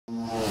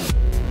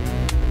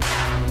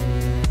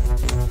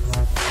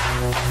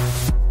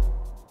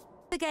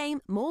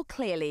game more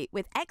clearly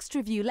with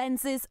extra view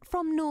lenses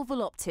from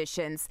Norval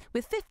Opticians,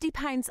 with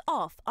 £50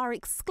 off our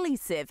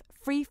exclusive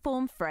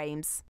freeform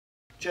frames.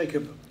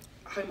 Jacob,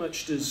 how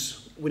much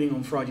does winning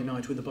on Friday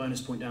night with a bonus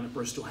point down at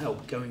Bristol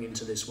help going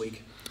into this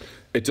week?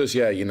 It does,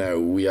 yeah. You know,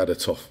 we had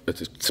it's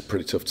a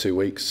pretty tough 2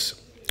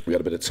 weeks. We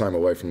had a bit of time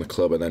away from the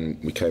club, and then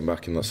we came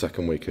back in that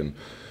second week and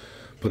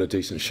put a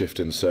decent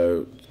shift in.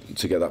 So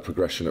to get that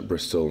progression at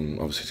Bristol and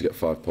obviously to get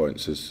 5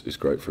 points is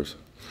great for us.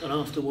 And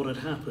after what had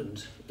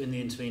happened in the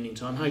intervening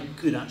time, how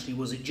good actually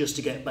was it just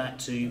to get back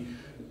to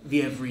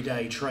the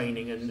everyday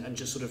training and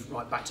just sort of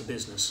right back to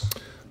business?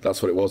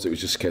 That's what it was. It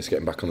was just a case of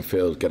getting back on the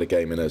field, get a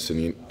game in us,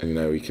 and you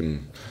know, you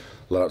can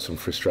let out some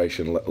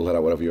frustration, let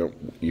out whatever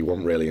you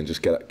want really, and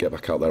just get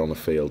back out there on the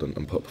field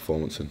and put a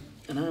performance in.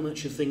 And how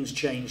much have things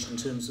changed in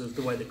terms of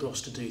the way that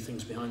Gloucester do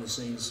things behind the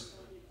scenes?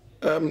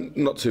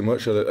 Not too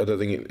much. I don't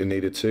think it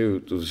needed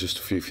to. There was just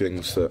a few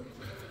things that,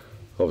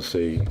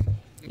 obviously,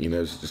 you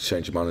know, the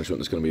change of management.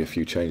 There's going to be a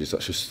few changes.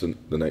 That's just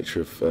the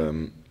nature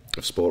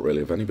of sport,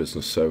 really, of any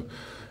business. So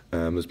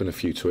there's been a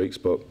few tweaks,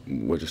 but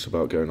we're just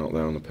about going out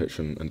there on the pitch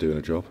and doing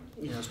a job.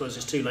 Yeah, I suppose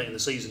it's too late in the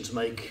season to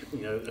make,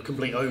 you know, a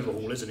complete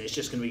overhaul, isn't it? It's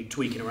just going to be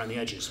tweaking around the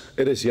edges.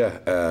 It is, yeah.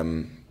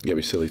 It'd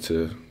be silly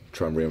to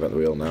try and reinvent the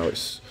wheel now.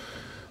 It's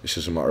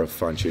just a matter of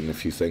fine-tuning a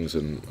few things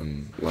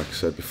and, like I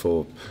said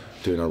before,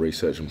 doing our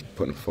research and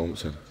putting a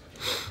performance in.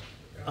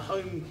 A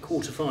home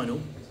quarter-final,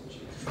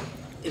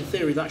 in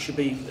theory that should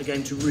be a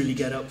game to really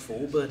get up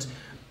for, but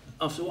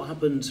after what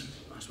happened,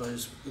 I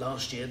suppose,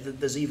 last year,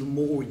 there's even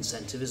more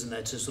incentive, isn't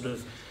there, to sort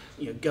of,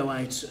 you know, go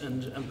out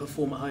and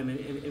perform at home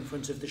in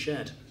front of the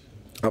shed?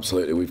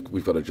 Absolutely,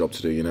 we've got a job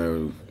to do, you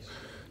know,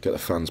 get the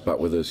fans back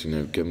with us, you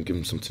know, give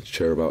them something to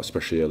cheer about,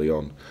 especially early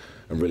on,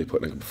 and really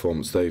put in a good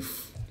performance.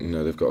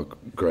 They've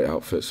got great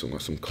outfits and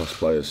some class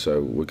players,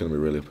 so we're going to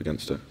be really up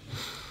against it.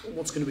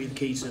 What's going to be the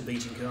key to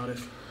beating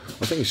Cardiff?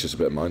 I think it's just a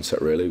bit of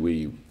mindset, really.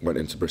 We went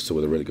into Bristol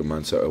with a really good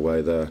mindset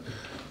away there.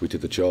 We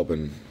did the job,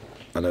 and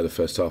I know the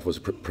first half was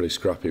pretty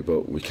scrappy,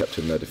 but we kept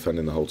in there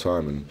defending the whole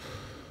time, and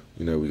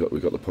you know, we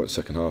got the point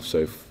second half. So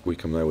if we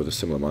come there with a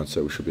similar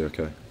mindset, we should be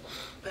okay.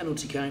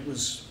 Penalty count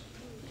was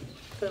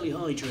fairly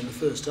high during the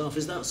first half.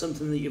 Is that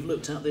something that you've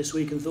looked at this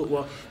week and thought,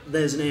 well,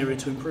 there's an area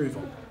to improve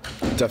on?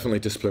 Definitely,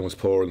 discipline was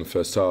poor in the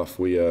first half.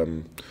 We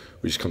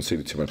just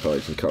conceded too many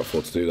penalties and can't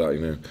afford to do that.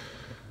 You know,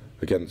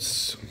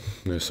 against,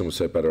 you know, some would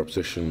say better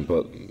opposition,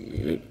 but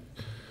you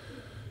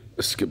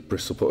know,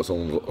 Bristol put us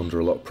under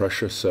a lot of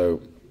pressure.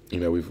 So you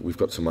know, we've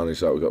got to manage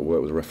that. We've got to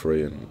work with the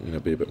referee and, you know,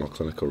 be a bit more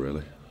clinical,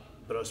 really.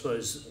 But I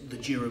suppose the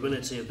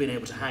durability of being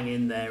able to hang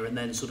in there and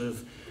then sort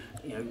of,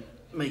 you know,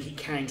 make it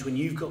count when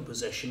you've got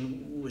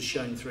possession was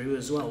shown through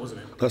as well,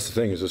 wasn't it? That's the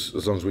thing, is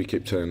as long as we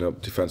keep turning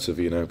up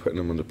defensively, you know, putting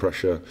them under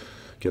pressure,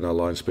 getting our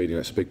line speed, you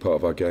know, it's a big part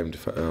of our game,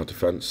 our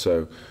defence.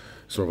 So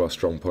some of our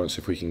strong points,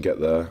 if we can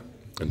get there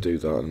and do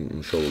that,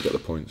 I'm sure we'll get the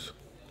points.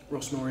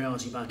 Ross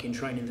Moriarty back in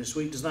training this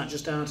week. Does that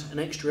just add an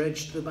extra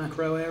edge to the back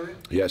row area?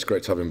 Yeah, it's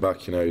great to have him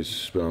back. You know,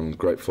 he's been on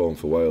great form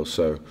for Wales,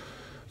 so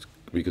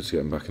it'd be good to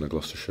get him back in a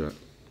Gloucester shirt.